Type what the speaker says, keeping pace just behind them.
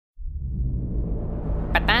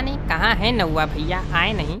पता नहीं कहाँ है नौवा भैया,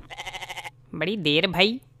 आए नहीं बड़ी देर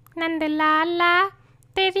भाई। नंद लाला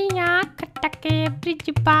तेरी आँख टके ब्रिज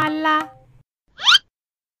बाला।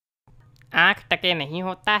 आँख टके नहीं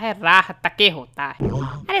होता है, राह तके होता है।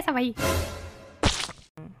 अरे सब भाई।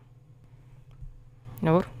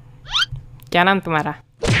 और क्या नाम तुम्हारा?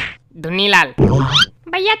 धुन्नीलाल।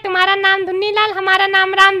 भैया तुम्हारा नाम धुन्नीलाल, हमारा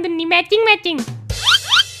नाम राम धुन्नी। Matching matching.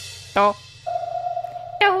 तो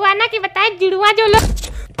हुआ ना कि बताए जुड़वा जो लोग।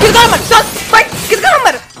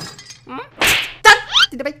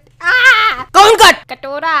 कौन काट?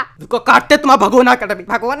 कटोरा। को काटते तुम्हारा भगोना कट।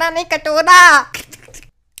 भगोना नहीं, कटोरा।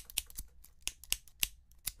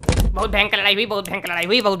 बहुत भयंकर लड़ाई हुई, बहुत भयंकर लड़ाई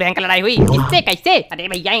हुई, बहुत भयंकर लड़ाई हुई। इससे कैसे? अरे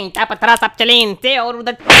भैया ईंटा पत्थरा सब चले इनसे, और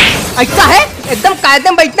उधर ऐसा है एकदम कायदे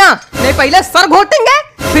में बैठना, नहीं पहले सर घोटेंगे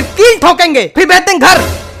फिर कील ठोकेंगे फिर बैठेंगे घर।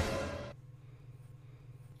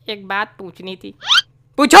 एक बात पूछनी थी।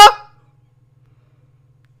 पूछो।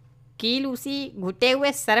 कील उसी घुटे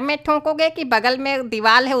हुए सर में ठोकोगे कि बगल में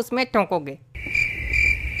दीवार है उसमें ठोकोगे?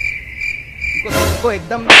 को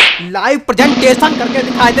एकदम लाइव प्रेजेंटेशन करके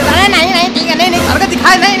दिखाई दे। नहीं नहीं नहीं ठीक है, नहीं नहीं करके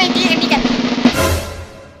दिखाए, नहीं नहीं ठीक है ठीक है।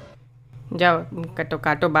 जाओ काटो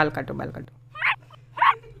काटो बाल, काटो बाल काटो।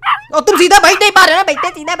 और तुम सीधा बैठ नहीं पा रहे हो। बैठे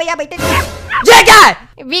सीधा भैया, बैठे। ये क्या है?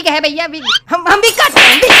 विग है भैया, विग। हम भी काटते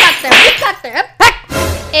हैं, भी काटते हैं।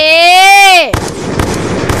 ए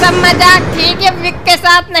सब मजाक ठीक है, विग के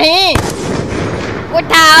साथ नहीं।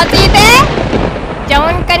 उठाओ सीधे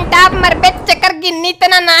जौन कंटाप मरबे चक्कर गिन्नी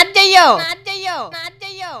तना नाच जाइयो, नाच जाइयो, नाच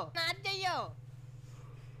जाइयो, नाच जाइयो।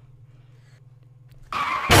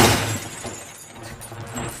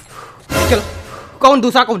 चलो कौन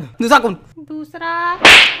दूसरा? कौन दूसरा? कौन दूसरा?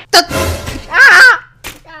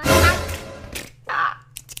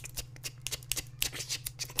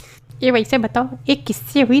 ये वैसे बताओ, ये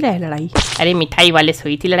किससे हुई रहा लड़ाई? अरे मिठाई वाले से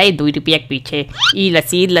हुई थी लड़ाई, 2 रुपया के पीछे। ई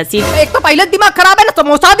लसीद लसीद। एक तो पहले दिमाग खराब है ना,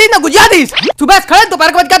 समोसा दी ना गुजिया दी। सुबह से खड़े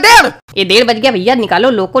दोपहर को बज गया 1:30। ये 1:30 बज गया भैया, निकालो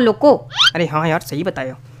लोको लोको। अरे हाँ यार सही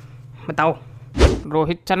बतायो। बताओ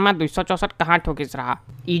रोहित शर्मा 264 कहाँ ठोकिस रहा?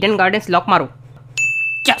 ईडन गार्डन्स लॉक मारो।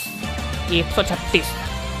 चस 136।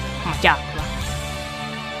 मजा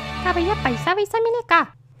का भैया, पैसा वैसा मिले का?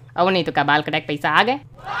 अब नहीं तो क्या बाल कटाक पैसा आ गए।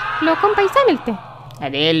 लोगों में पैसा मिलते?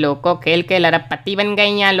 अरे लोको खेल के लरबपति बन गए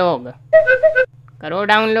यहाँ लोग। करो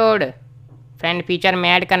डाउनलोड, फ्रेंड फीचर में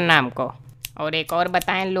ऐड करना हमको। और एक और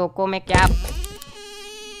बताएं लोको में क्या?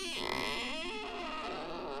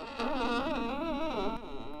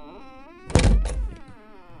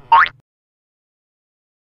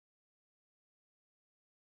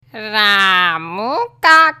 रामू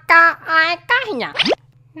काका आए कहाँ?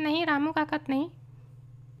 नहीं रामू काका तो नहीं,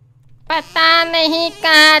 पता नहीं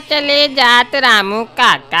कहाँ चले जात रामू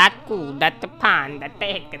काका, कूदत फांदत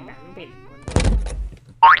एकदम बिल्कुल।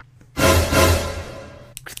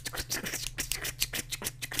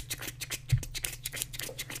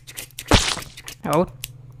 और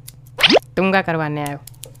तुम क्या करवाने आए हो?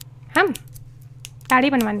 हम दाढ़ी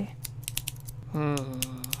बनवाने।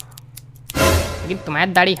 लेकिन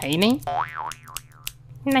तुम्हारी दाढ़ी है ही नहीं।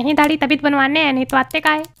 नहीं दाढ़ी तभी तो बनवाने हैं, नहीं तो आते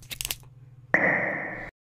का है।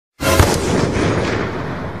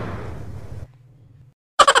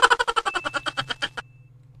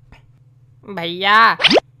 भैया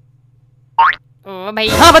ओ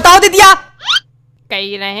भैया। हाँ बताओ दीदिया।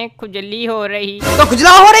 कह रहे हैं खुजली हो रही। तो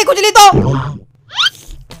खुजला हो रही, खुजली तो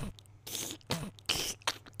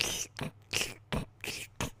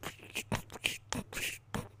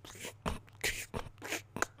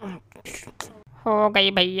हो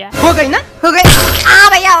गई भैया। हो गई ना? हो गई। हाँ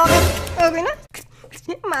भैया हो गई ना।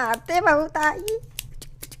 मारते बहुत आई।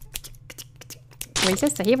 वैसे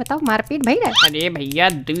सही बताओ, मारपीट भई रहा? अरे भैया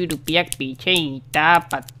 2 रुपया के पीछे ईंटा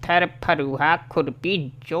पत्थर फरुहा खुरपी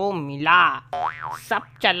जो मिला सब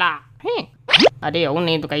चला है। अरे ओ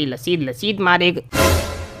नहीं तो कहीं लसीद लसीद मारेगा।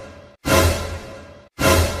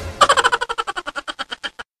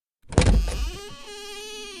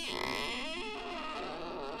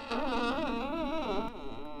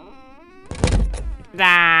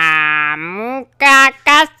 रामू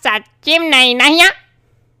काका सचिम नहीं नहीं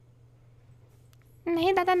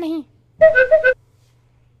नहीं दादा नहीं।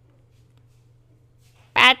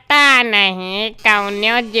 पता नहीं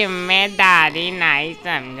कौनो जिम्मेदारी नहीं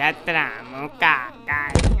समझत रामू काका।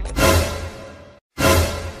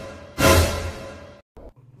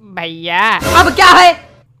 भैया अब क्या है?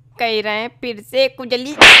 कह रहे हैं फिर से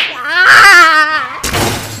कुजली।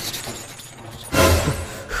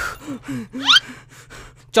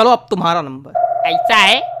 चलो अब तुम्हारा नंबर। ऐसा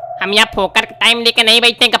है, हम यहाँ फोकर टाइम लेके नहीं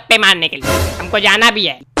बैठते गप्पे मारने के लिए, हमको जाना भी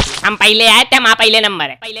है। हम पहले आए थे, हमारा पहले नंबर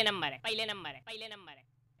है, पहले नंबर है, पहले नंबर है, पहले नंबर है।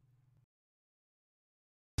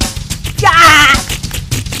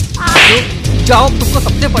 जाओ, तुमको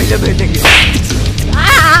सबसे पहले भेजेंगे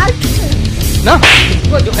ना।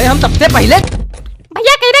 वो जो है हम सबसे पहले।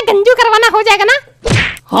 भैया कह रहे गंजू करवाना हो जाएगा ना?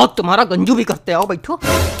 हाँ तुम्हारा गंजू भी करते, आओ बैठो,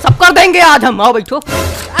 सब कर देंगे आज हम, आओ बैठो।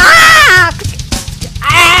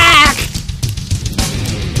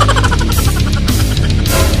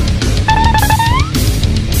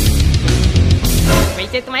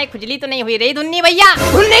 वैसे तुम्हारी खुजली तो नहीं हुई रही धुन्नी भैया?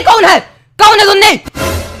 धुन्नी कौन है? कौन है धुन्नी?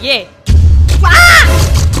 ये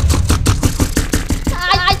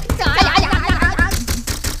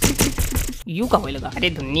यू का होए लगा। अरे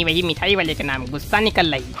धुन्नी वही मिठाई वाले के नाम, गुस्सा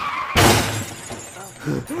निकल रही।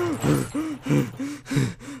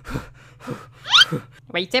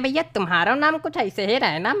 वैसे भैया तुम्हारा नाम कुछ ऐसे ही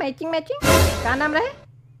रहे ना, मैचिंग मैचिंग। क्या नाम रहे?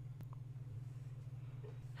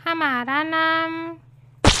 हमारा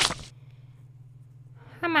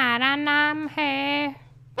नाम है,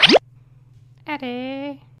 अरे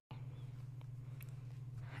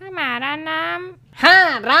हमारा नाम,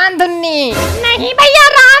 हाँ रामधुन्नी। नहीं भैया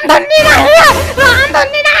रामधुन्नी नहीं है,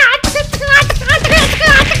 रामधुन्नी नहीं।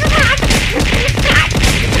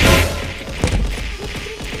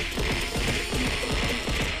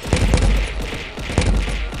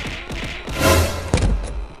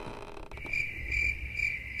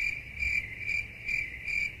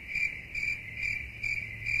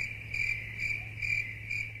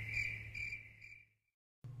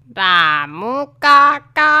 रामू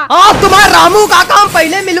काका। हाँ तुम्हारा रामू काका हम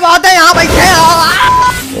पहले मिलवा दे, यहाँ बैठे।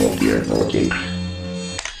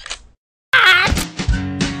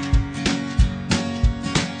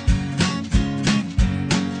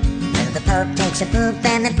 The Pope takes a poop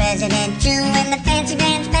and the President too, and the fancy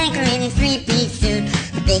pants banker in his three-piece suit,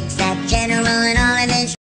 the big fat general and all of his